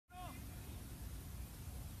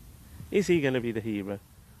Is he going to be the hero?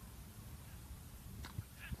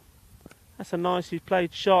 That's a nicely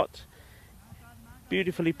played shot.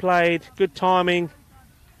 Beautifully played. Good timing.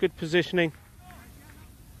 Good positioning.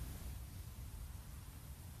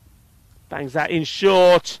 Bangs that in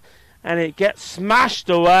short. And it gets smashed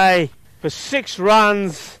away for 6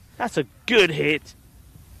 runs. That's a good hit.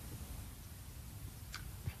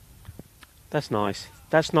 That's nice.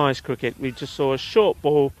 That's nice cricket. We just saw a short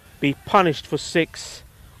ball be punished for 6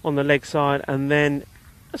 on the leg side, and then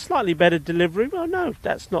a slightly better delivery. Well, no,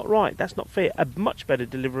 that's not right. That's not fair. A much better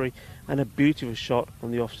delivery and a beautiful shot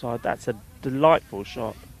on the offside. That's a delightful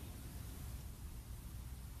shot.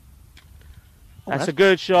 That's a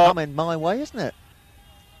good shot. Coming my way, isn't it?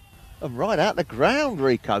 And right out the ground,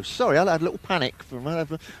 Rico. Sorry, I had a little panic. My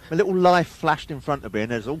little life flashed in front of me,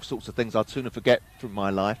 and there's all sorts of things I'd sooner forget from my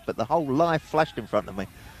life, but the whole life flashed in front of me.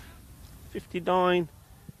 59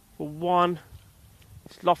 for 1.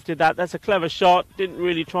 He's lofted that. That's a clever shot. Didn't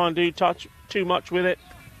really try and do too much with it.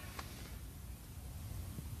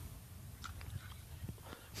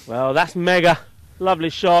 Well, that's mega. Lovely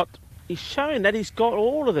shot. He's showing that he's got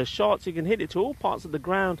all of the shots. He can hit it to all parts of the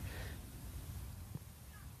ground.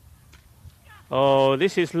 Oh,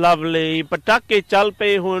 this is lovely. Patake chal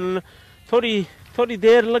pe hun. Thodi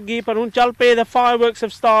der lagi, par hun chal pe. The fireworks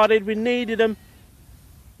have started. We needed them.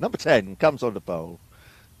 Number 10 comes on the bowl.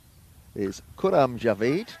 Is Khurram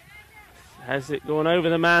Javeed. Has it gone over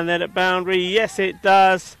the man there at boundary? Yes, it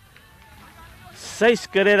does. 6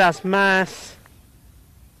 carreras más.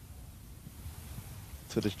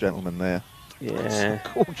 To this gentleman there. Yeah.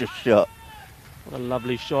 Gorgeous shot. What a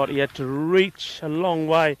lovely shot. He had to reach a long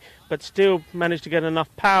way, but still managed to get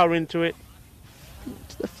enough power into it.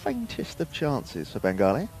 It's the faintest of chances for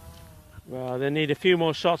Bengali. Well, they need a few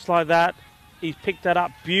more shots like that. He's picked that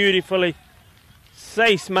up beautifully.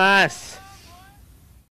 6 más.